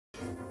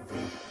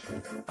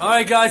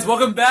Alright guys,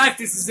 welcome back.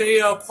 This is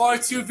a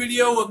part 2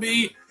 video of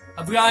me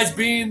of guys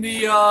being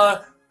the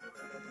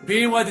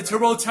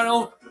turbo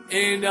tunnel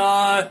in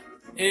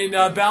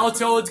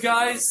Battletoads,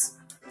 guys.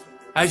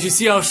 As you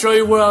see, I'll show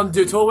you what I'm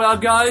talking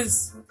about,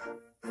 guys.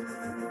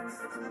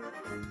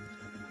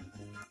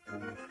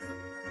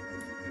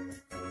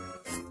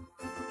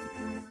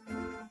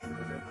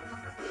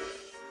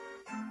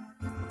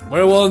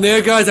 Well, in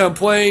there, guys, I'm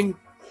playing,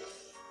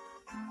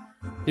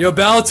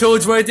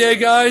 Battletoads right there,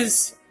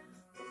 guys.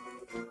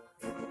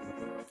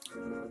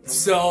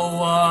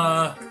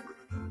 So,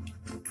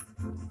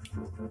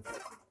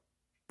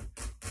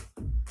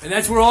 and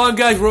that's where we're on,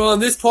 guys. We're on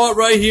this part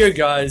right here,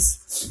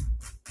 guys.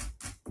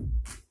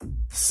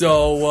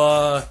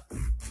 So,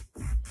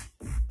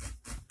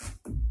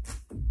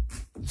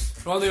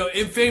 we're on the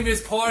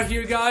infamous part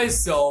here,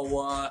 guys.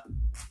 So,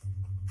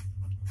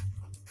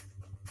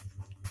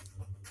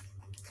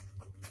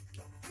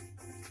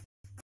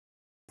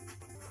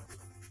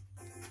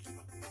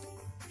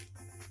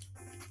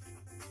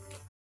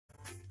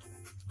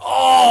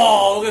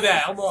 oh, look at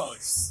that,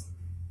 almost.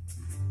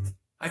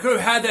 I could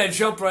have had that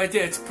jump right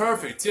there. It's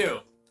perfect, too.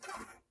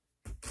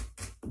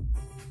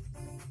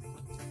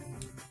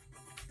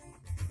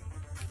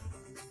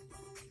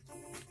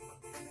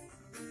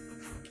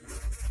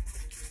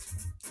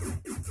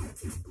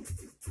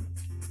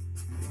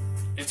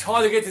 It's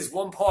hard to get this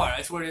one part.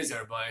 That's what it is,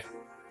 everybody.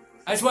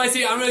 That's why I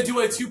say I'm going to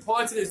do 2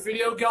 parts of this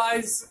video,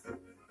 guys.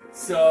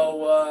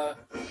 So,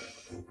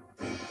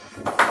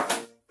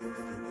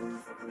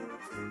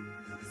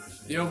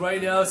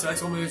 right now, so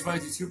that's what I'm going to try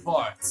to do 2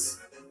 parts.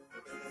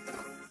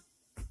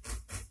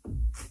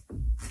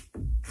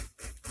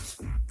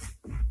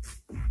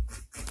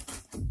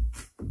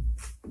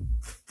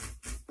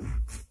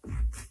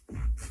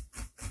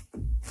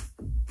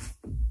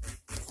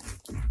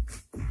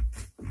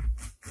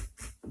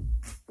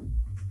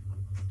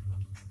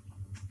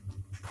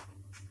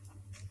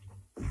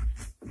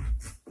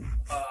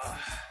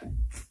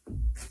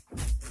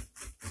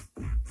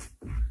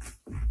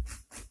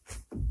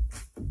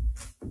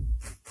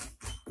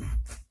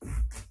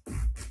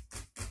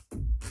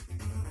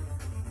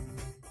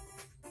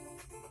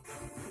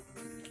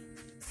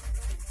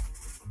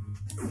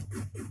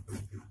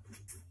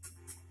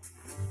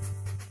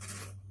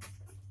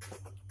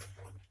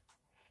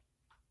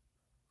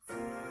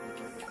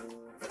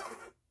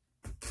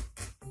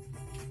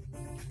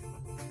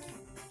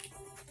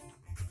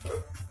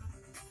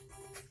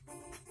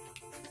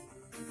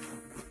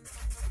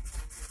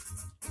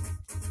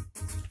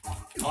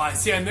 Oh, I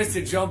see, I missed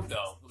a jump,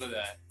 though. Look at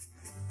that.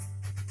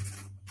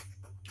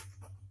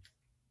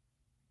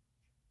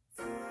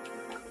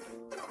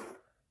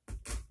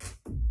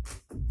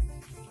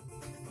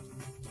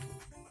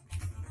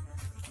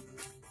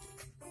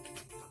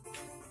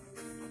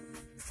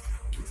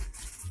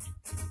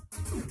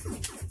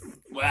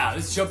 Wow,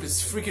 this jump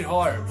is freaking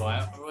hard,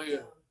 boy. Really.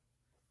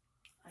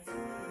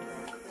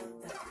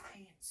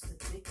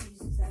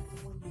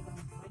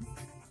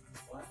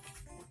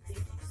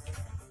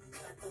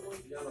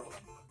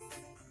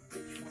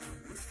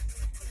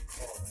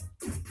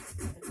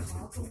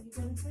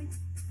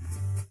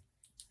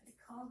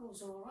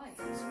 Cargo's alright,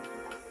 isn't it?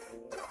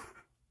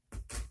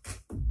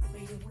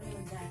 But you're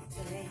wearing that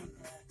today,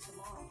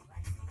 tomorrow,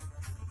 right?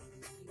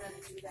 You gotta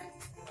do that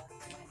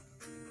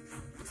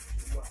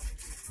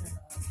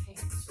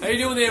How you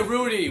doing there,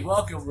 Rudy?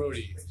 Welcome,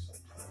 Rudy.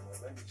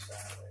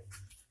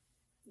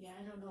 Yeah,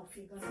 I don't know if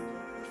you're gonna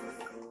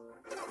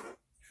get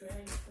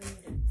tray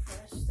cleaned and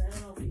pressed. I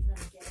don't know if you're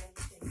gonna get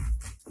anything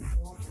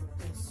off of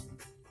this.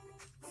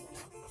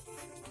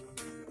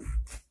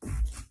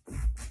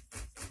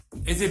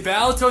 Is it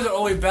Battletoads or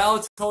only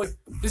Battletoads?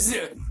 This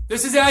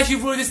is actually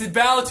Rudy. This is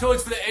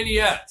Battletoads for the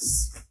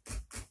NES.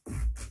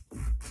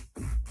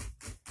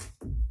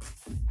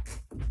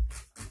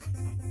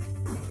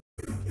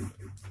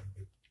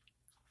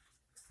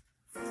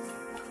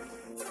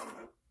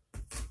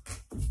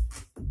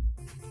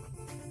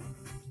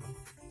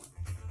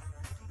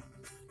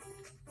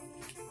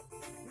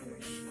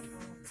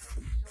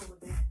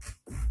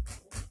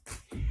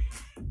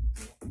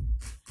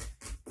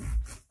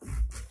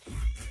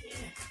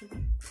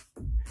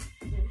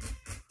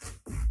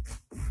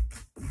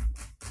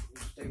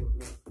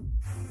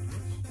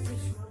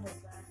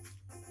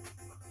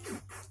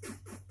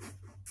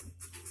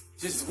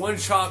 Just one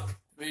shot,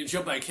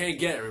 jump I can't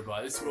get,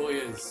 everybody. This really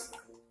is.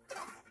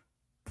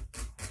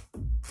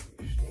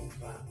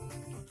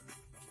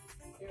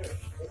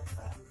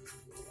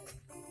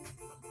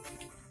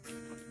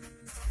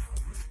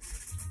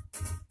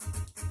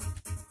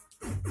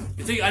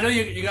 You think, I know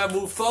you gotta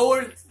move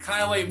forward,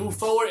 kind of like move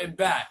forward and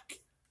back.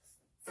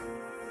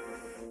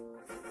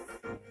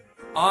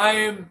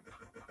 I'm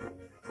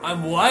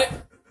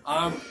what?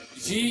 I'm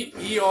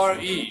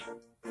G-E-R-E.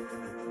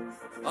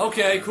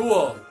 Okay,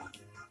 cool.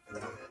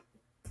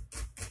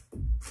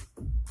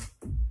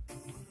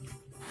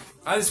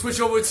 I had to switch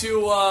over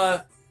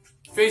to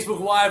Facebook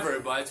Live,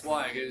 everybody. That's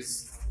why,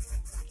 because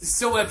this is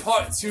still my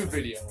part 2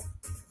 video.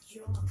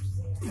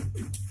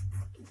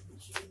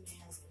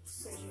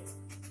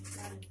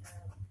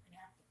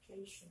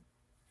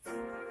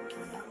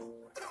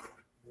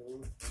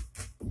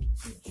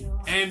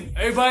 And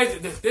everybody,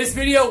 this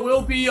video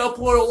will be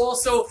uploaded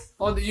also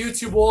on the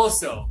YouTube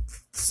also.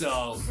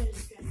 So,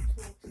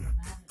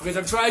 because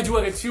I'm trying to do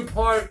like a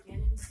 2-part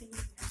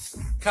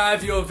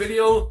kind of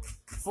video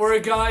for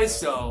it, guys.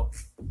 So,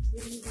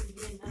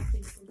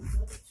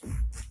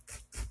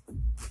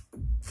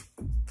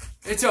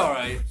 it's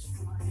alright.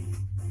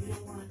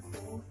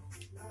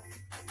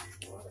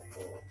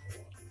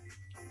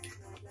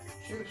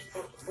 She was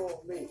supposed to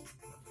call me.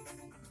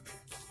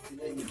 She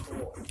didn't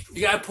call.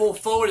 You gotta pull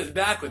forward and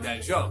back with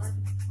that jump.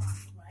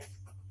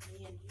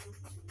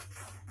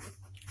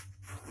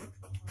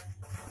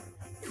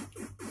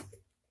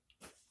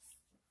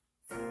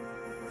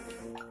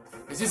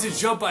 It's just a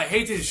jump. I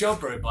hate this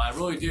jumper, but I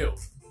really do.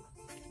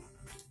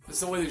 This is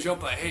the way to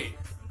jump I hate.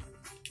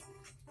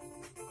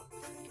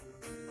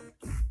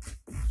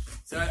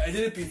 So I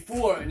did it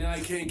before, and now I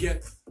can't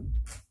get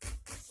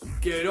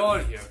it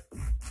on here.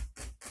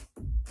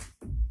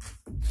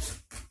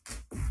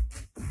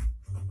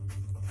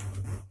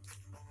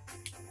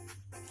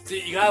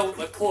 See, you gotta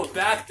like pull it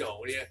back though.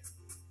 When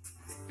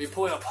you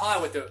pull it up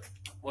high with that,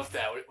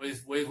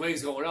 with his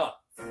legs going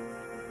up.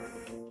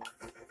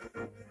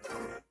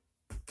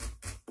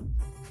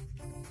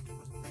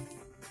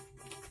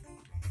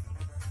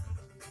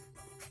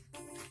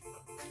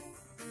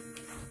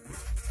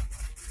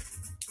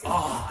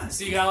 Oh,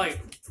 see, you gotta like.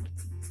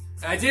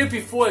 And I did it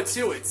before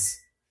too.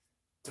 It's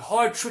a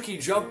hard, tricky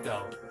jump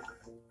though.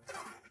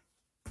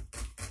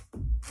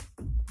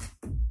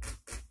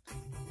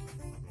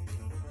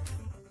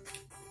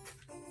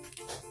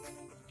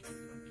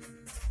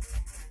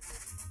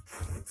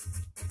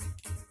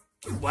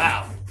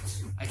 Wow,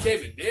 I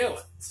can't even nail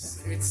it.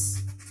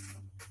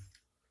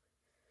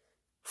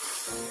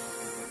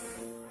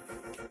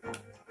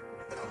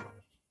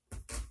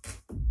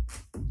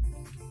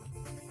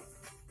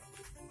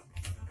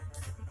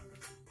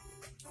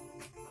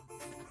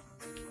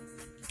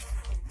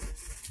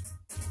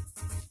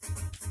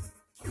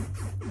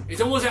 It's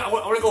almost like I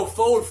want to go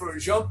forward for a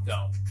jump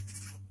though.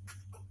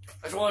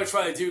 That's what I want to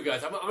try to do,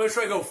 guys. I'm going to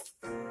try to go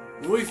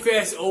really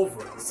fast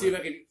over it. See if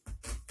I can.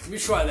 Let me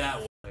try that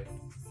one.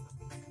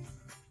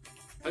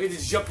 I can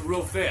just jump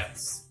real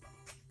fast.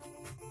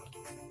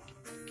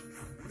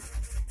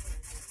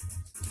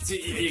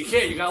 See, you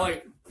can't. You got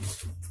like.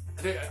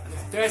 I think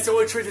that's the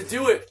only trick to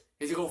do it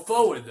is to go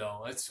forward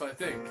though. That's what I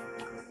think.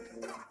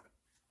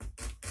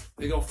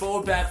 They go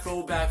forward, back,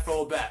 forward, back,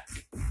 forward, back.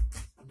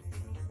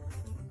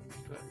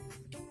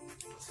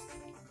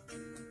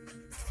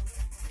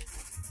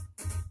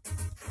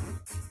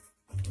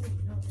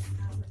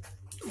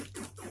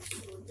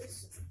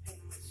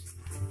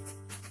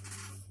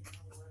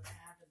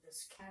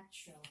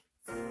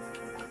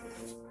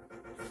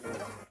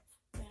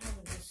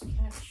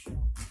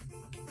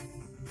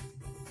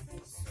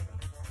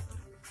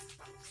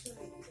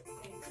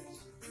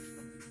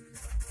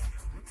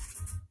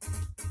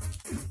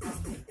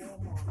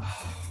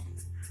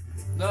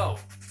 No.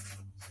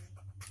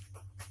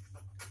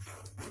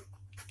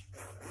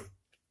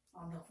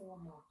 On the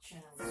Hallmark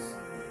channel.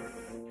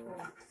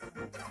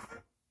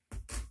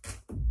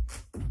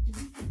 Did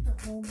you get the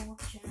Hallmark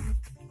channel?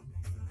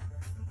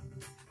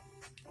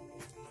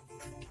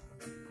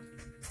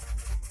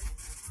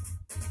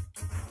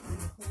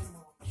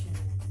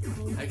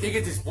 I can't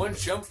get this one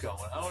jump going.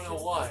 I don't know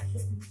why.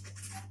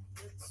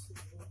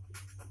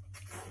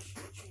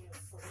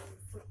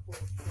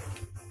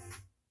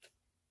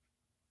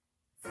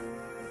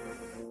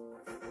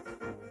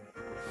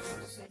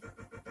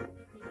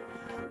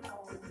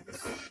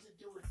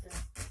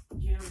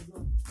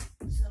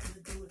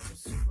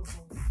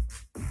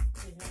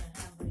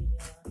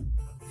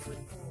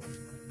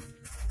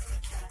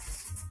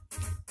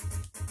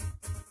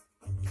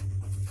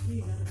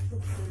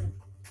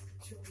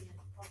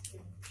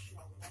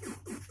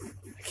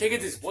 I can't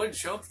get this one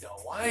jump though.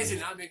 Why is it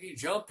not making me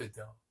jump it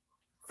though?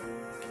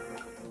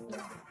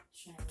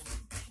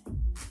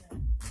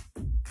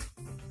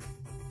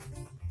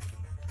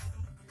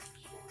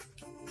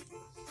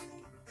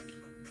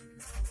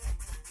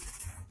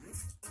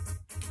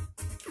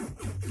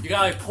 You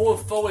gotta like pull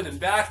it forward and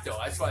back though.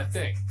 That's what I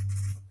think.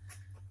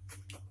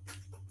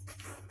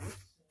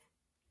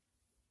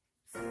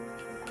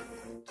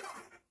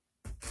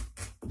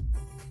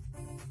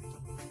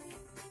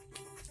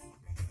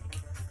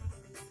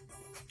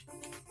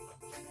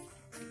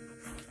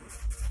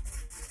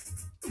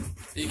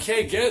 You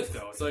can't get it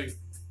though. It's like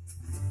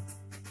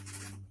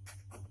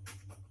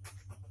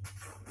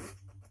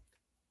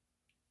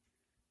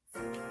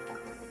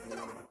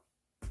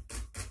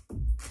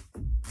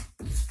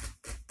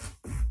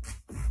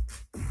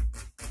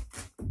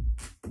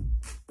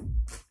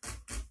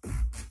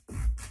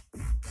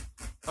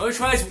I'm gonna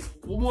try this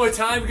one more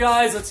time,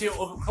 guys. Let's see a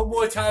couple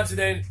more times, and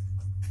then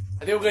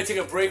I think we're gonna take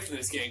a break from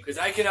this game because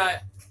I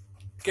cannot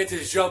get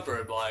this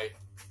jumper, boy.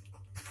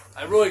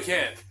 I really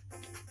can't.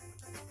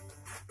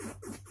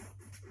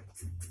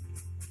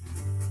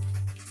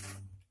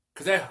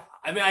 Cause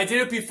I mean I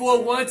did it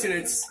before once and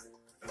it's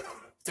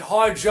a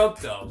hard jump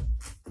though.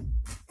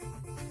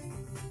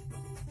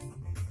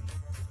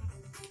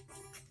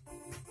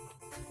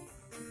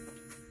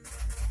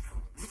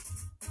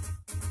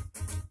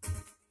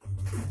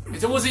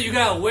 It's almost like you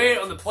gotta lay it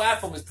on the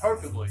platforms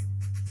perfectly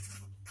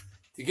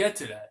to get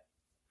to that.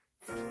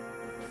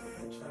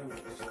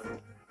 5:34.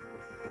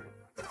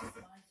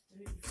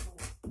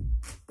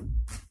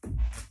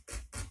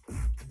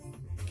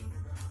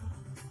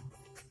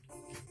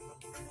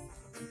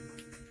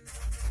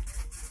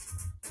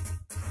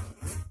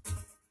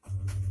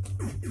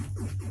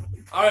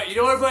 Alright, you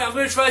know what, everybody? I'm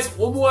gonna try this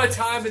one more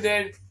time and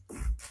then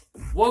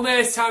one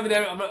last time and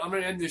then I'm gonna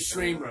end the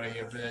stream right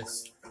here for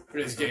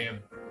this game.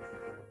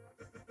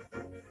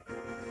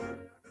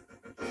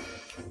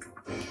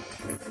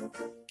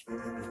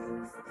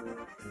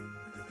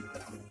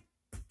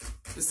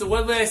 This is the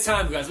one last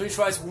time, guys. Let me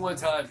try this one more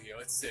time here.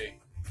 Let's see.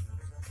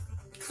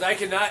 Because I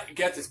cannot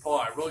get this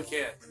part. I really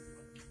can't.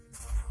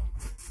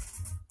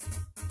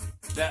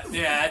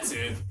 Yeah, that's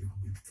it.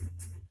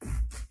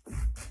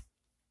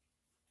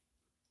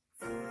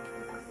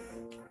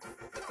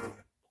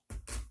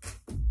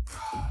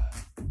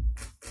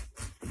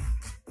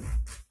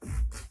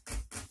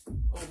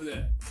 Over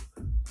there.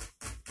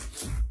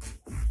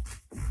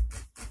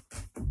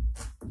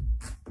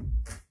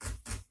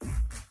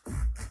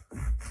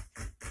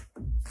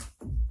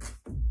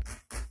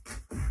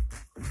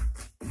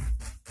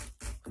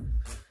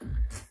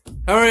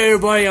 Alright,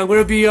 everybody, I'm going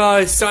to be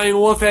signing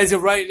off as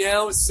of right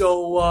now,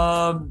 so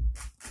I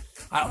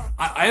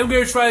am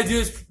going to try to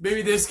do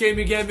this game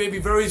again, maybe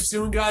very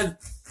soon, guys.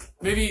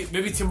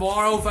 Maybe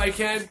tomorrow if I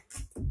can,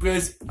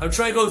 because I'm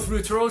trying to go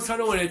through Turtle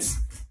Tunnel, and it's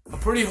a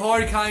pretty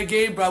hard kind of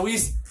game, but at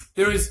least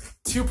there is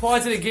 2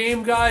 parts of the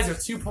game, guys, or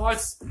 2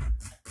 parts,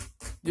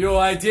 you know,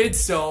 I did,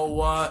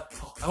 so I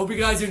hope you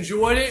guys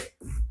enjoyed it,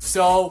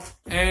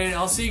 and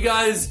I'll see you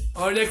guys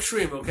on our next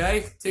stream,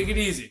 okay? Take it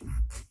easy.